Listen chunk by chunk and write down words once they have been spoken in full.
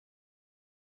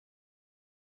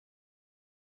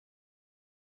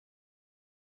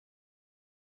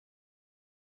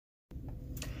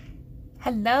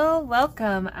Hello,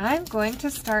 welcome. I'm going to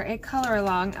start a color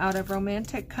along out of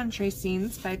Romantic Country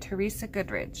Scenes by Teresa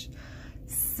Goodrich.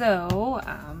 So,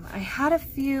 I had a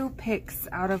few picks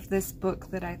out of this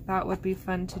book that I thought would be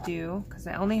fun to do because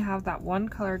I only have that one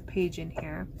colored page in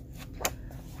here.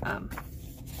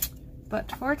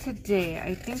 But for today,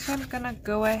 I think I'm gonna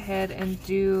go ahead and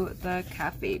do the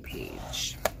cafe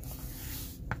page.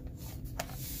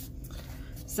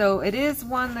 So it is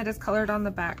one that is colored on the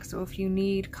back, so if you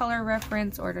need color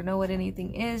reference or to know what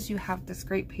anything is, you have this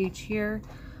great page here.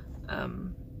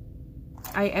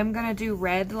 I am going to do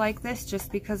red like this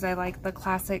just because I like the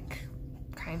classic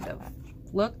kind of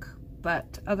look,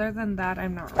 but other than that,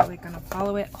 I'm not really going to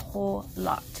follow it a whole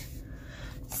lot.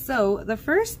 So the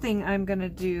first thing I'm going to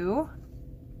do,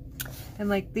 and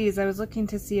like these, I was looking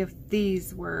to see if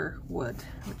these were wood,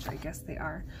 which I guess they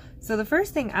are. So the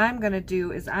first thing I'm going to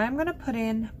do is I'm going to put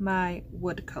in my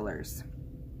wood colors.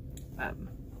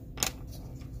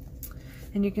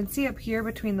 And you can see up here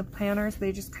between the planners,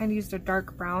 they just kind of used a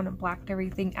dark brown and blacked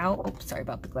everything out. Oops, sorry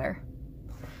about the glare.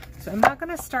 So I'm not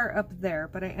going to start up there,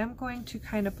 but I am going to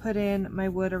kind of put in my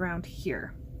wood around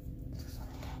here.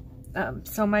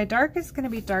 So my dark is going to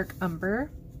be dark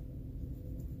umber.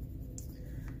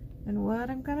 And what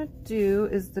I'm going to do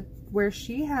is where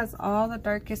she has all the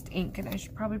darkest ink, and I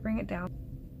should probably bring it down.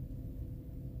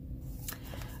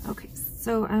 Okay,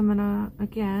 so I'm gonna,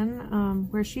 again,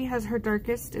 where she has her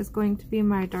darkest is going to be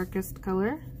my darkest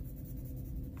color.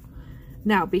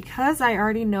 Now, because I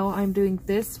already know I'm doing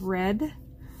this red,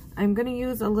 I'm gonna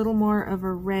use a little more of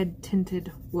a red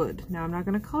tinted wood. Now, I'm not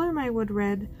gonna color my wood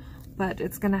red, but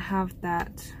it's gonna have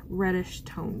that reddish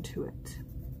tone to it.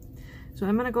 So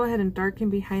I'm gonna go ahead and darken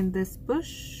behind this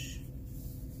bush.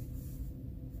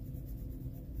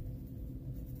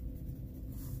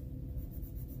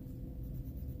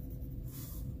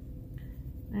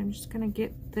 I'm just gonna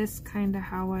get this kind of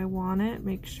how I want it.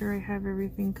 Make sure I have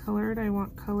everything colored I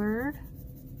want colored.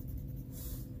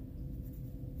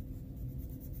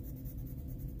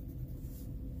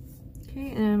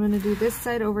 Okay, and I'm gonna do this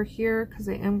side over here because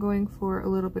I am going for a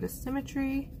little bit of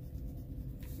symmetry.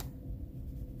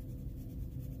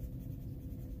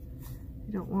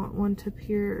 I don't want one to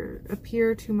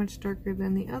appear too much darker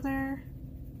than the other.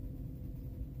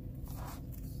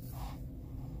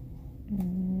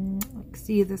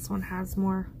 See, this one has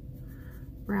more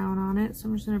brown on it, so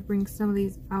I'm just going to bring some of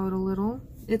these out a little.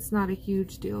 It's not a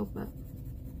huge deal, but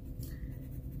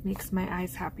makes my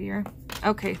eyes happier.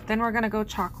 Okay, then we're going to go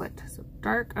chocolate. So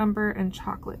dark umber and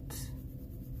chocolate.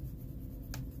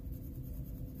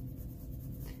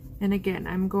 And again,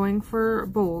 I'm going for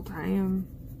bold.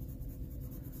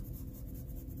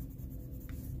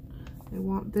 I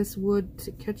want this wood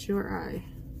to catch your eye.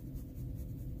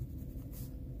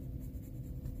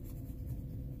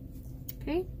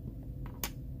 Okay.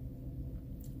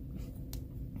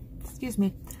 Excuse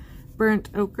me. Burnt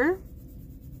ochre.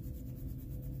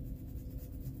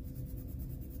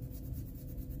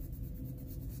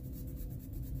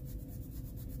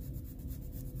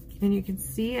 And you can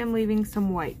see I'm leaving some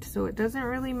white, so it doesn't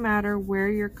really matter where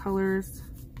your colors,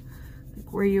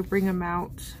 like where you bring them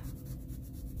out.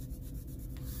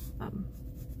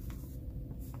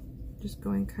 Just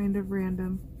going kind of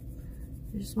random.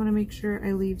 I just want to make sure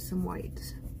I leave some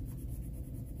white.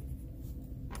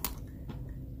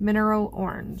 Mineral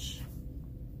orange.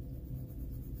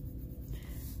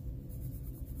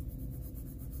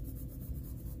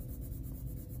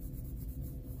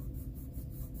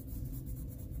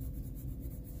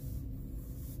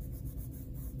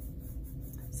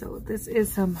 So this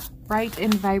is some bright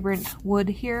and vibrant wood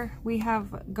here we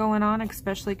have going on,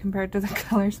 especially compared to the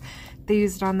colors they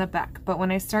used on the back. But when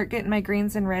I start getting my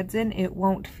greens and reds in, it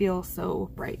won't feel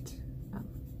so bright.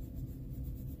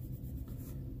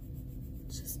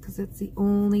 Just because it's the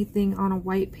only thing on a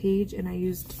white page and I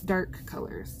used dark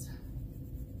colors.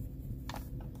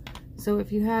 So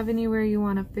if you have anywhere you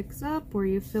want to fix up or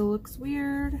you feel looks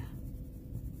weird,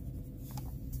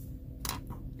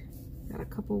 got a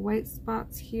couple white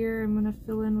spots here I'm going to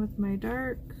fill in with my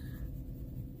dark.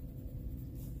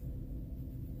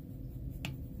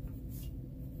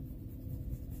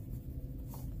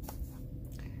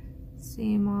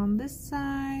 Same on this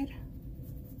side.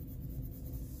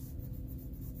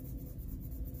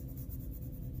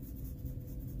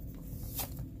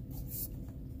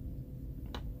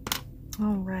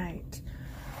 All right.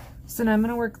 So now I'm going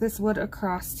to work this wood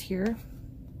across here.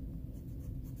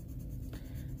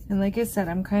 And like I said,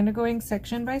 I'm kind of going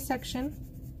section by section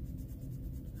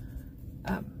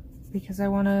because I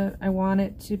want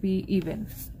it to be even.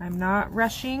 I'm not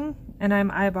rushing and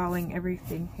I'm eyeballing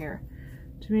everything here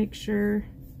to make sure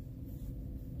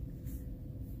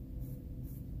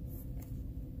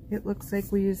it looks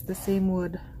like we used the same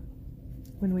wood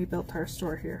when we built our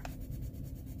store here.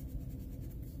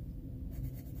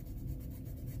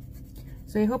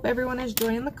 So I hope everyone is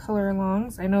enjoying the color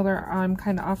alongs. I know I'm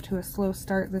kind of off to a slow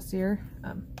start this year.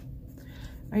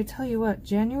 I tell you what,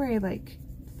 January like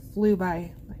flew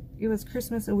by. Like, it was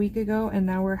Christmas a week ago and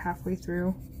now we're halfway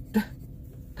through.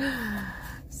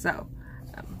 So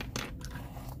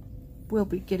we'll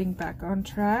be getting back on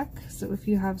track. So if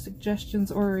you have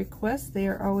suggestions or requests, they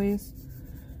are always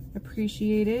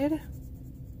appreciated.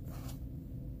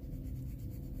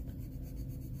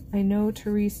 I know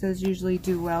Teresa's usually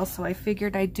do well, so I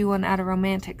figured I'd do one out of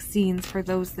romantic scenes for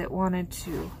those that wanted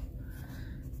to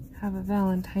have a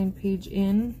Valentine page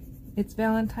in. It's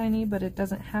Valentine-y, but it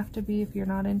doesn't have to be if you're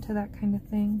not into that kind of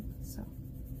thing. So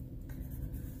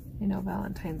I know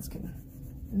Valentine's can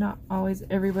not always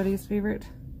everybody's favorite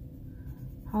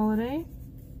holiday.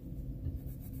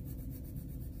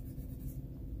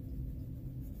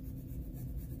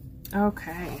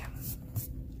 Okay,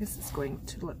 this is going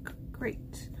to look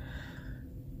great.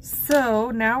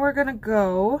 So now we're gonna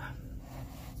go,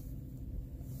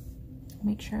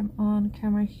 make sure I'm on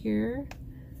camera here,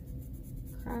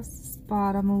 across this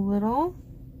bottom a little,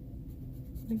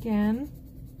 again.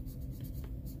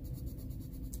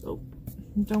 Oh,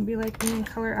 don't be like me and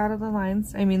color out of the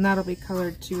lines. I mean, that'll be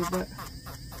colored too, but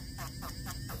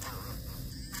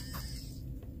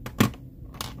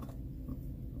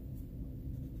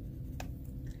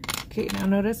okay, now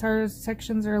notice our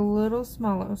sections are a little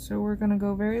smaller, so we're going to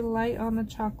go very light on the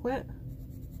chocolate.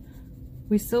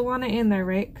 We still want it in there,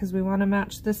 right? Because we want to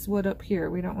match this wood up here.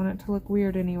 We don't want it to look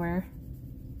weird anywhere,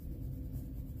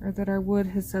 or that our wood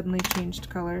has suddenly changed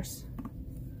colors.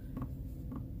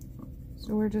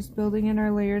 So we're just building in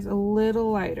our layers a little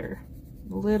lighter,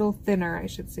 a little thinner, I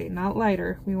should say, not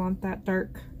lighter. We want that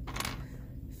dark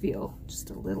feel,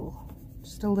 just a little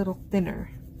thinner.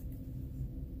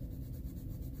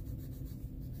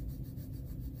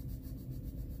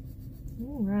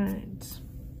 All right.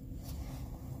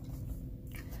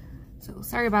 So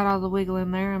sorry about all the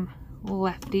wiggling there. I'm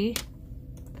lefty.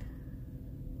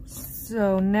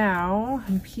 So now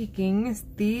I'm peeking.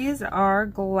 These are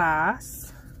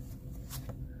glass.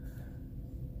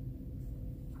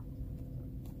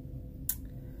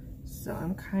 So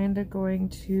I'm kind of going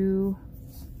to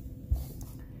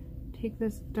take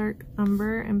this dark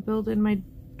umber and build in my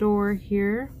door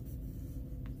here.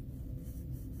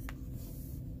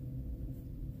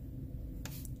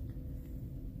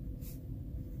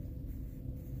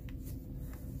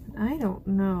 I don't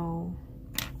know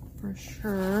for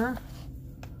sure.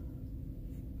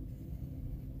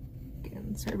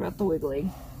 Again, sorry about the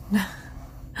wiggling.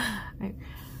 I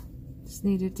just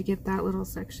needed to get that little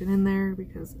section in there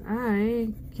because I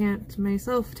can't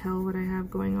myself tell what I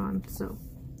have going on. So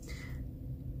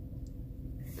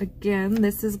again,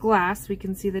 this is glass. We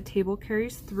can see the table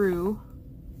carries through.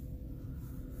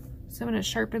 So I'm going to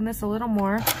sharpen this a little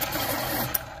more,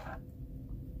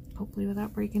 hopefully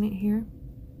without breaking it here.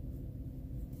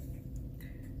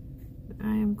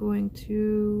 I am going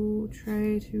to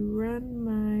try to run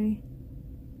my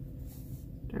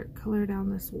dark color down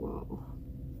this wall.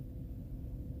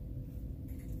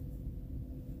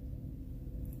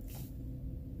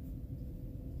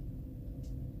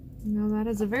 Now that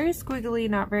is a very squiggly,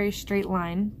 not very straight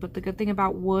line, but the good thing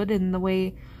about wood and the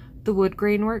way the wood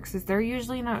grain works is they're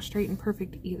usually not straight and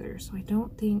perfect either, so I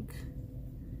don't think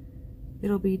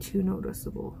it'll be too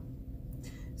noticeable.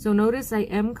 So notice I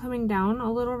am coming down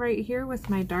a little right here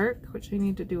with my dark, which I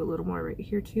need to do a little more right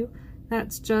here too.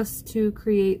 That's just to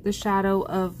create the shadow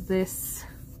of this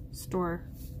store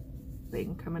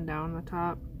thing coming down the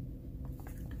top.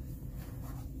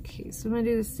 Okay, so I'm going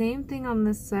to do the same thing on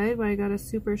this side, but I got a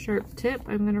super sharp tip.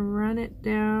 I'm going to run it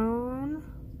down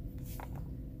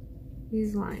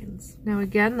these lines. Now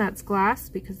again, that's glass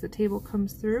because the table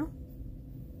comes through.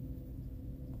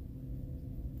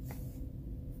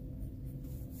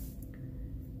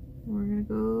 We're going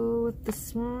to go with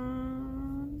this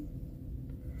one.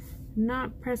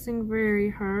 Not pressing very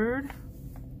hard.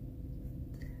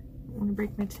 Don't want to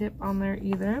break my tip on there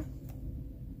either.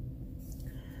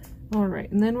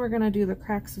 Alright, and then we're going to do the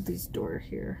cracks of these doors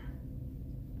here.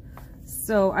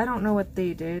 So, I don't know what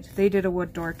they did. They did a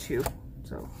wood door too.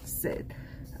 So, Sid.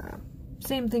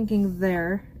 Same thinking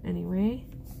there, anyway.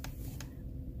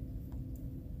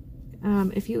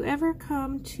 If you ever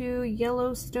come to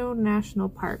Yellowstone National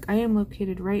Park, I am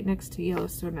located right next to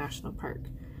Yellowstone National Park.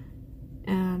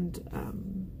 And,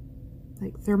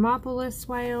 like Thermopolis,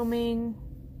 Wyoming,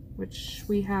 which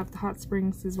we have, the hot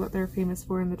springs is what they're famous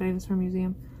for in the Dinosaur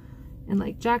Museum. And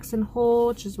like Jackson Hole,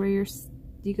 which is where your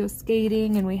you go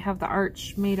skating and we have the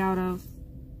arch made out of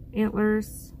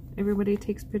antlers everybody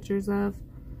takes pictures of.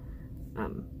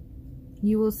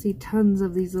 You will see tons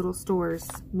of these little stores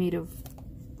made of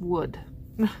wood.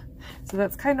 So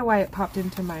that's kind of why it popped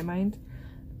into my mind.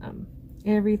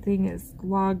 Everything is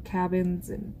log cabins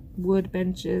and wood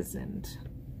benches and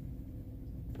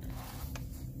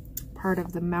part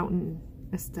of the mountain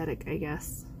aesthetic, I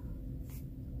guess.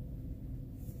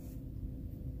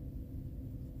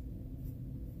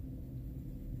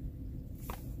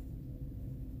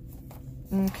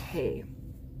 Okay,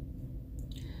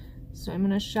 so I'm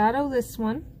going to shadow this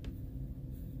one.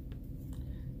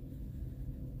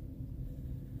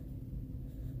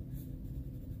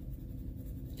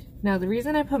 Now the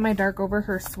reason I put my dark over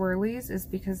her swirlies is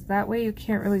because that way you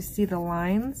can't really see the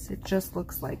lines. It just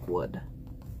looks like wood.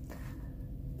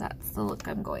 That's the look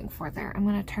I'm going for there. I'm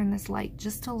going to turn this light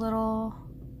just a little.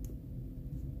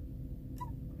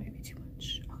 Maybe too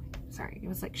much. Okay, sorry, it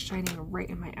was like shining right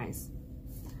in my eyes.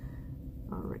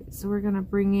 Alright, so we're going to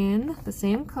bring in the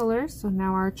same color. So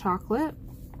now our chocolate.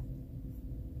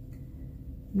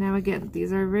 Now again,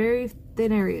 these are very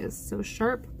thin areas, so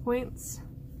sharp points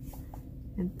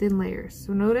and thin layers.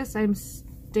 So notice I'm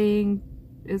staying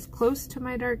as close to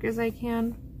my dark as I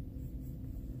can,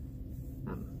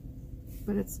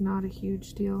 but it's not a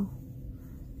huge deal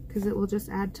because it will just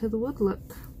add to the wood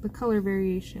look, the color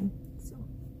variation. So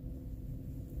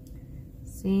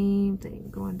same thing,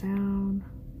 going down.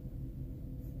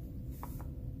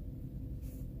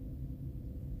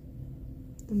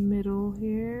 The middle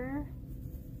here.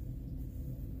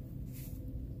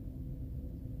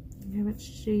 I haven't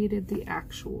shaded the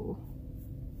actual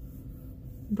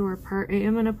door part. I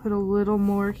am going to put a little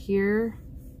more here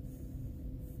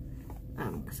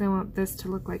because I want this to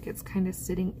look like it's kind of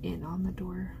sitting in on the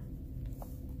door.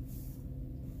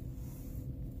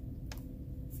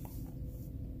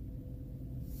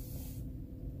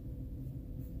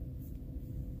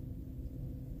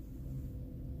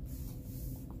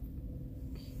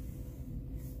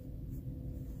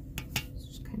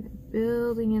 Just kind of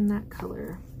building in that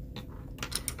color.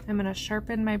 I'm going to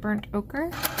sharpen my burnt ochre.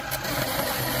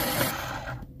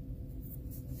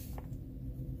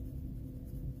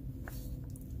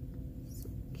 So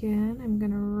again, I'm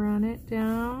going to run it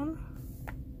down.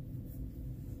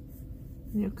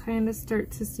 And you'll kind of start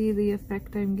to see the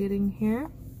effect I'm getting here.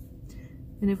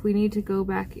 And if we need to go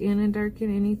back in and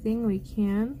darken anything, we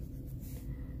can.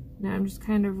 Now I'm just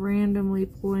kind of randomly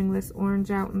pulling this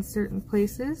orange out in certain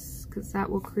places because that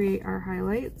will create our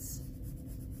highlights.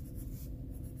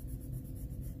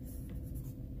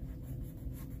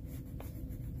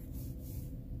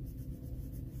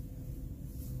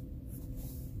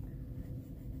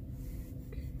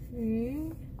 Okay.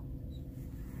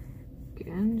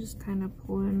 Again, just kind of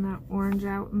pulling that orange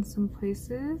out in some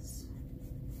places.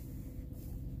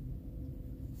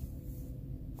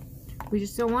 We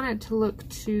just don't want it to look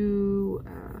too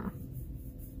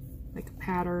like a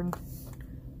pattern.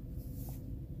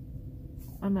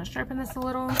 I'm going to sharpen this a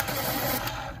little. And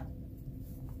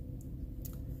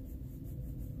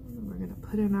we're going to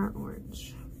put in our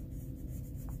orange.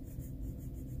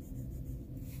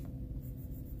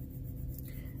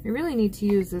 I really need to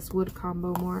use this wood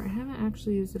combo more. I haven't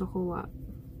actually used it a whole lot.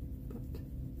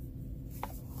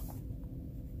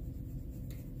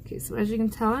 Okay, so as you can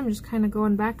tell, I'm just kind of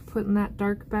going back, putting that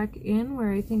dark back in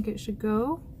where I think it should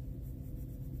go.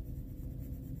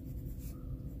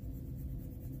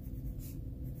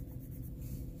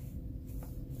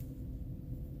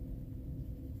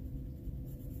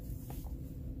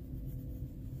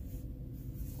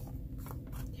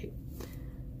 Okay,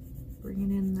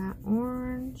 bringing in that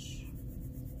orange.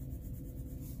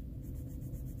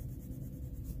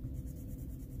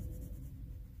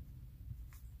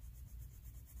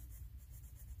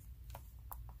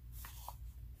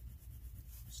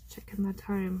 Checking the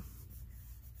time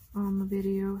on the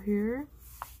video here.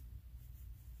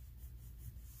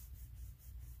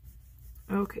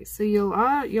 Okay, so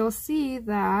you'll see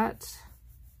that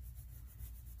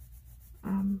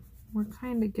we're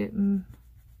kind of getting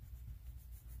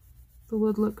the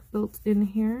wood look built in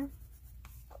here.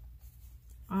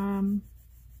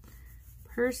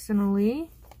 Personally,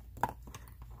 I'm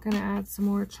gonna add some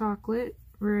more chocolate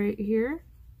right here.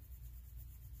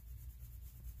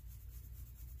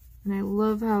 And I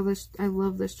love how I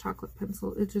love this chocolate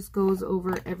pencil. It just goes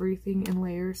over everything in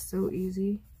layers so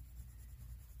easy.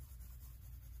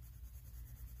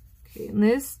 Okay, and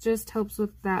this just helps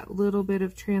with that little bit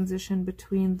of transition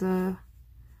between the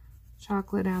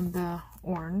chocolate and the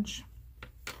orange.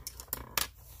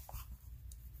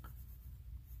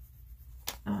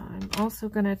 I'm also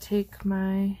going to take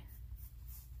my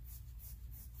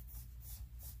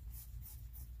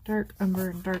dark umber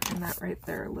and darken that right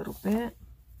there a little bit.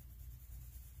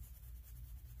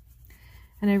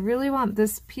 And I really want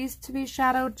this piece to be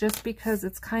shadowed just because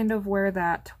it's kind of where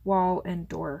that wall and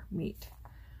door meet.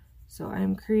 So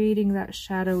I'm creating that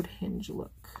shadowed hinge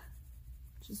look,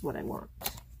 which is what I want.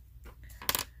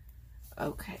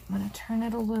 Okay, I'm going to turn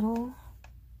it a little.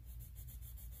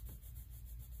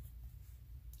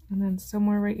 And then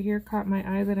somewhere right here caught my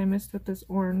eye that I missed with this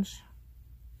orange.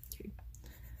 Okay,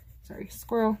 sorry,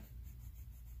 squirrel.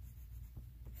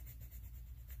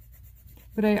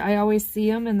 But I always see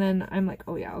them and then I'm like,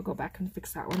 oh yeah, I'll go back and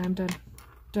fix that when I'm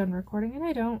done recording, and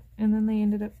I don't. And then they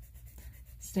ended up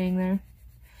staying there.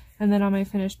 And then on my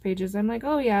finished pages, I'm like,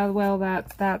 oh yeah, well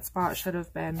that spot should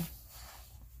have been.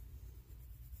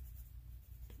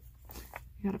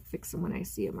 I gotta fix them when I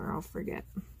see them or I'll forget.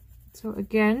 So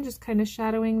again, just kind of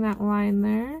shadowing that line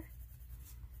there,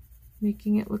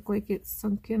 making it look like it's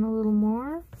sunk in a little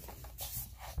more.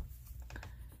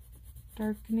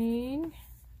 Darkening.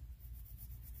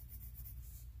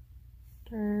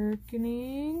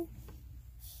 Darkening.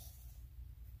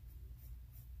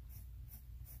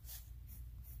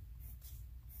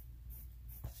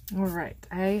 All right,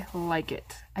 I like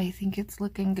it. I think it's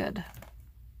looking good.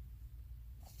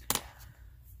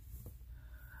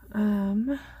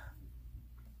 I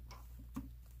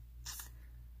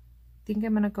think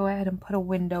I'm gonna go ahead and put a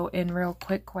window in real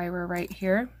quick while we're right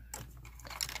here,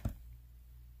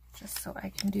 just so I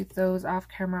can do those off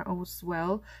camera as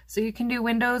well. So you can do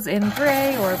windows in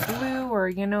gray or blue, or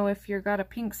you know, if you've got a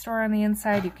pink store on the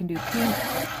inside, you can do pink,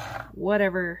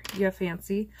 whatever you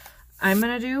fancy. I'm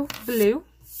gonna do blue.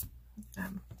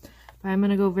 But I'm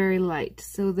gonna go very light.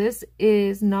 So this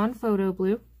is non-photo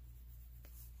blue.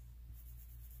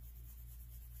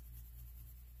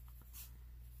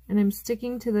 And I'm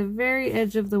sticking to the very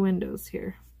edge of the windows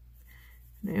here.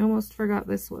 And I almost forgot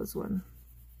this was one.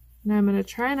 Now I'm gonna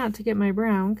try not to get my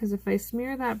brown, because if I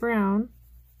smear that brown,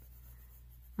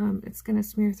 it's gonna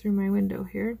smear through my window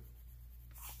here.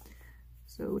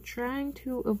 So trying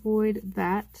to avoid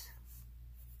that.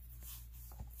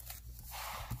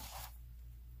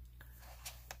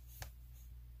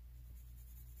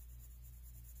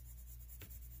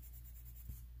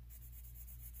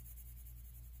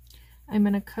 I'm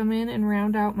going to come in and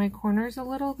round out my corners a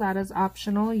little. That is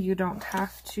optional. You don't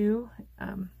have to.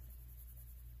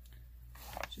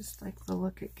 Just like the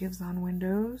look it gives on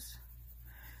windows.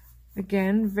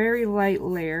 Again, very light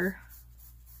layer.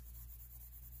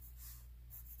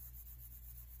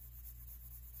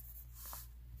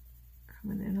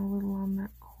 Coming in a little on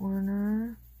that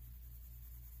corner.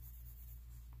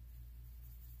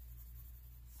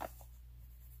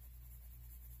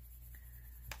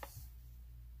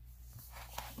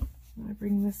 I'm going to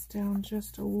bring this down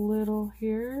just a little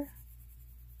here.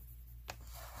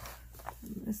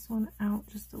 And this one out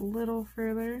just a little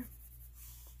further.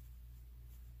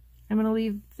 I'm going to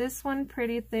leave this one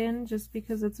pretty thin just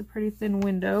because it's a pretty thin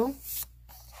window.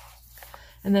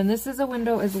 And then this is a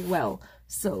window as well.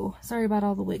 So sorry about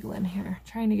all the wiggling here.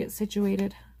 Trying to get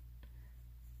situated.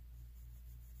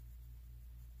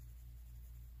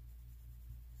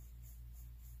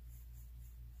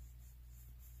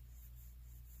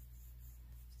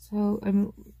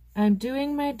 So I'm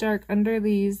doing my dark under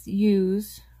these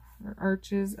U's or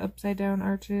arches, upside down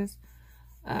arches,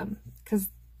 because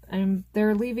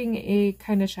they're leaving a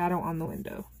kind of shadow on the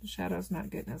window. The shadow's not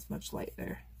getting as much light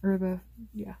there, or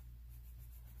yeah.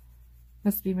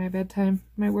 Must be my bedtime.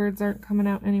 My words aren't coming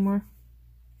out anymore.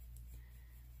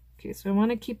 Okay, so I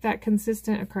want to keep that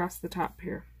consistent across the top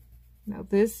here. Now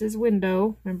this is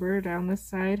window, remember, down this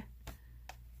side.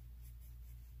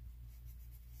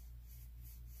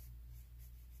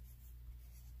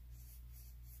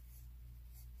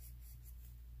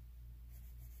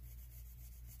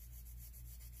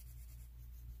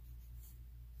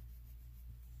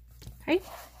 Okay,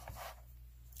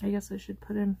 I guess I should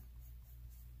put in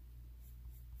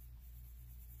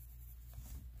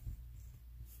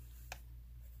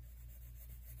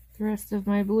the rest of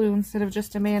my blue instead of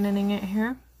just abandoning it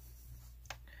here.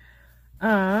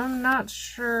 I'm not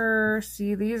sure,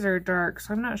 see, these are dark,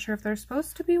 so I'm not sure if they're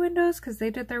supposed to be windows because they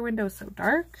did their windows so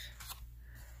dark,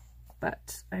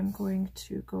 but I'm going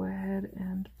to go ahead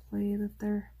and play that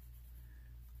they're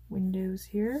windows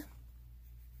here.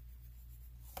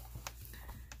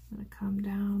 I'm going to come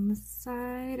down the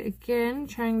side again,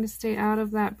 trying to stay out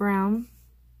of that brown.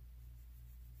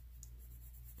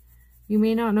 You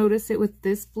may not notice it with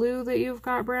this blue that you've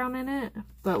got brown in it,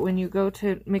 but when you go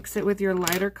to mix it with your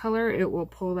lighter color, it will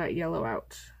pull that yellow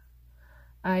out.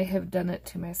 I have done it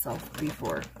to myself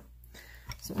before.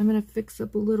 So I'm going to fix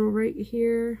up a little right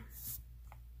here.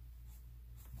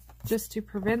 just to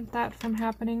prevent that from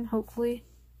happening, hopefully.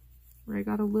 Where I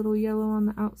got a little yellow on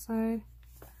the outside.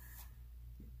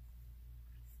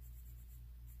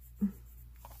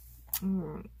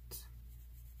 Alright.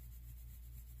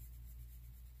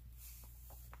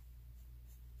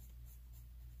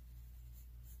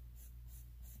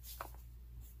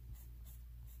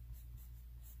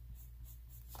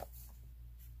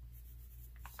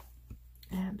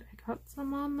 And I got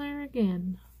some on there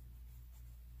again.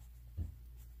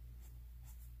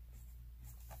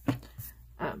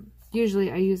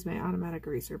 Usually I use my automatic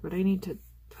eraser, but I need to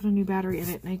put a new battery in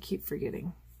it and I keep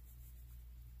forgetting.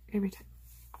 Every time.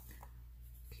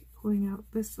 Okay, pulling out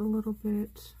this a little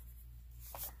bit.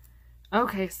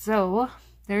 Okay, so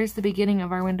there's the beginning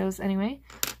of our windows anyway.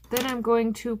 Then I'm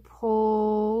going to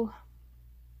pull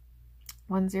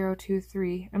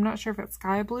 1023. I'm not sure if it's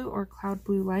sky blue or cloud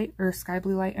blue light, or sky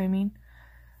blue light, I mean,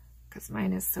 because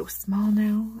mine is so small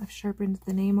now. I've sharpened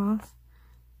the name off.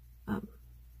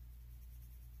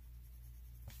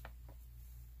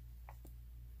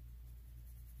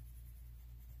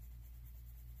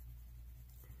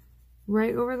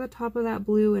 Right over the top of that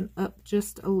blue and up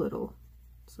just a little.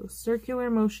 So circular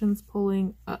motions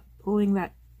pulling up, pulling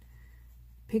that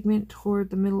pigment toward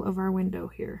the middle of our window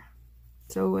here.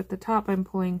 So at the top I'm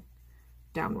pulling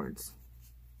downwards.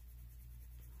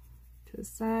 To the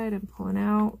side I'm pulling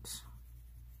out.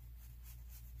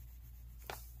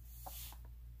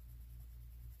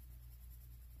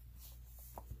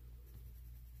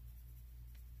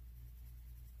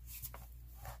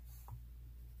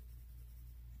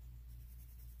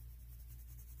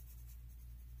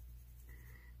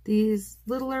 These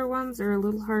littler ones are a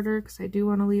little harder because I do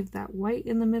want to leave that white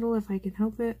in the middle if I can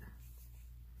help it.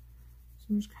 So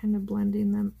I'm just kind of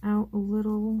blending them out a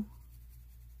little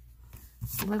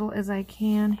as I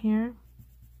can here.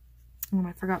 Oh,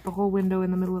 I forgot the whole window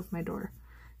in the middle of my door.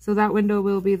 So that window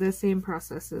will be the same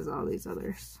process as all these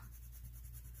others.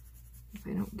 If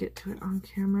I don't get to it on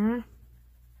camera.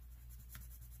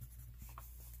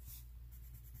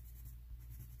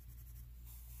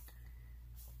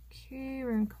 Okay,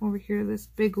 we're going to come over here to this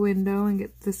big window and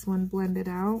get this one blended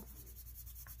out.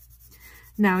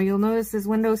 Now you'll notice this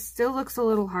window still looks a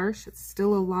little harsh. It's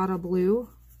still a lot of blue,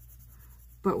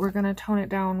 but we're going to tone it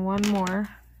down one more.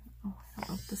 Oh, I don't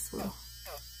know if this will.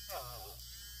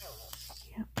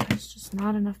 Yep, there's just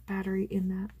not enough battery in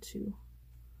that to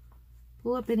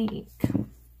pull up any ink.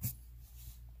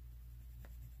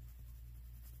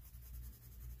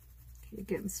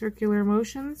 Again, circular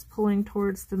motions pulling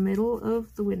towards the middle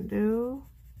of the window.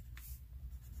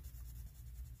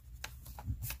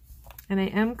 And I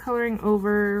am coloring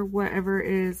over whatever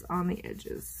is on the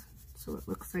edges. So it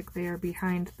looks like they are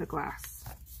behind the glass.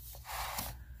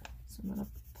 So I'm going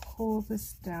to pull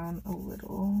this down a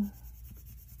little.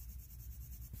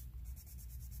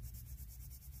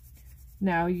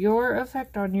 Now your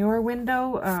effect on your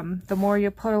window, the more you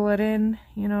pull it in,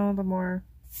 you know, the more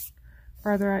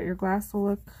farther out your glass will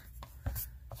look.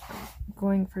 I'm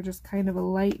going for just kind of a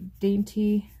light,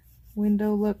 dainty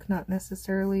window look, not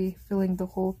necessarily filling the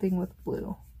whole thing with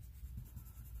blue.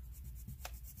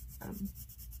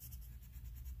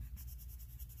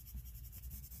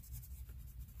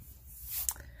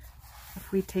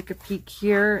 If we take a peek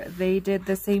here, they did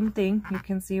the same thing. You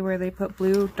can see where they put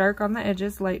blue dark on the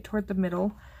edges, light toward the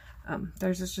middle.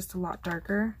 Theirs is just a lot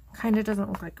darker. Kind of doesn't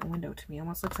look like a window to me.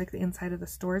 Almost looks like the inside of the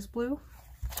store is blue.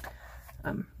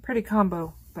 Pretty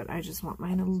combo, but I just want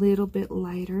mine a little bit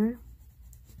lighter.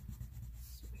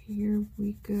 So here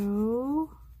we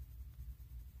go.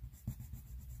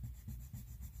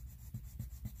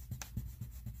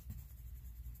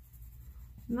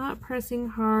 Not pressing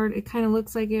hard. It kind of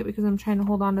looks like it because I'm trying to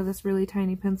hold on to this really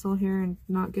tiny pencil here and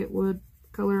not get wood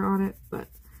color on it, but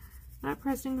not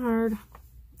pressing hard.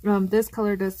 This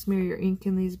color does smear your ink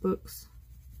in these books,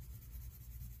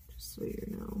 just so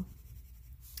you know.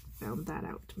 Found that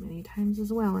out many times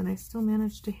as well, and I still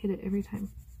managed to hit it every time.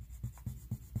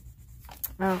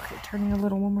 Okay, turning a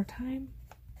little one more time.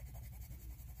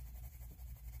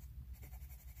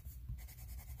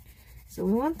 So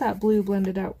we want that blue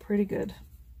blended out pretty good.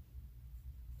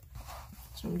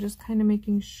 So I'm just kind of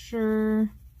making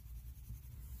sure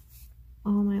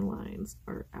all my lines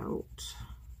are out.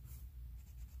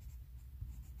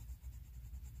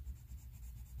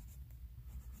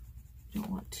 Don't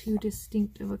want too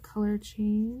distinct of a color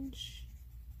change.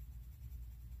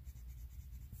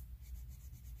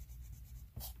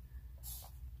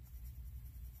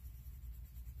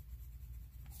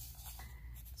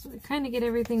 So I kind of get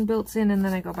everything built in and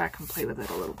then I go back and play with it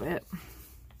a little bit.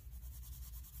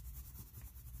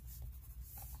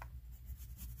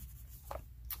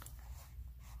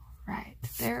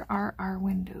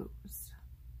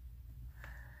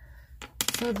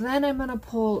 So then I'm going to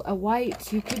pull a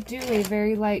white. You could do a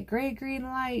very light gray green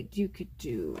light. You could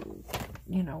do,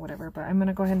 you know, whatever. But I'm going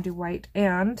to go ahead and do white.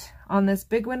 And on this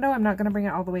big window, I'm not going to bring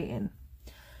it all the way in.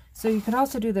 So you can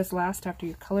also do this last after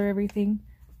you color everything.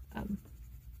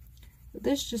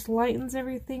 This just lightens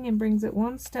everything and brings it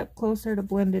one step closer to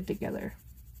blended together.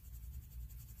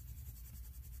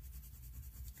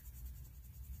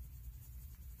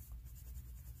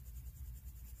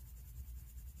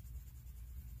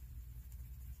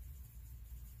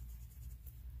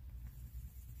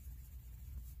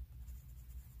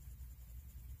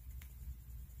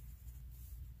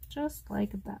 Just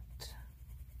like that.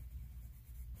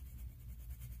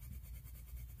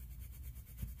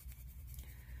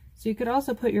 So you could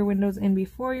also put your windows in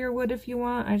before your wood if you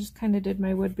want. I just kind of did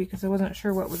my wood because I wasn't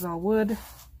sure what was all wood.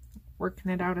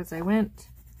 Working it out as I went.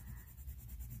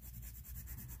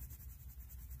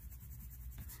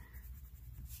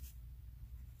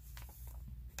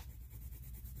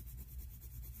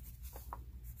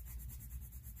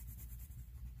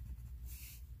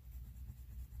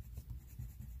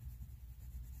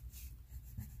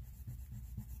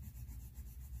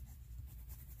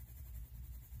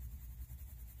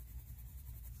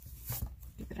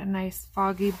 Give it a nice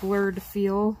foggy, blurred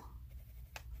feel.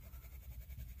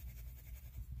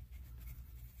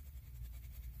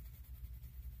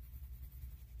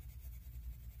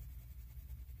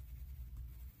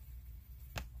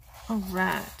 All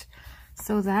right,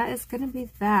 so that is going to be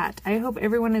that. I hope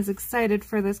everyone is excited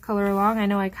for this color along. I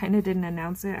know I kind of didn't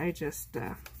announce it. I just,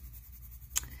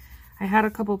 I had a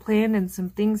couple planned and some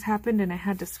things happened and I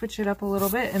had to switch it up a little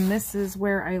bit, and this is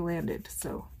where I landed.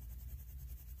 So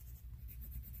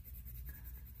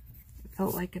it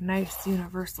felt like a nice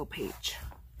universal page.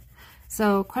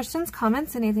 So questions,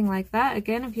 comments, anything like that.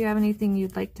 Again, if you have anything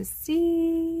you'd like to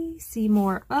see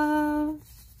more of,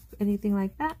 anything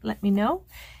like that, let me know.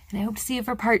 And I hope to see you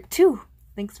for part 2.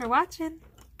 Thanks for watching.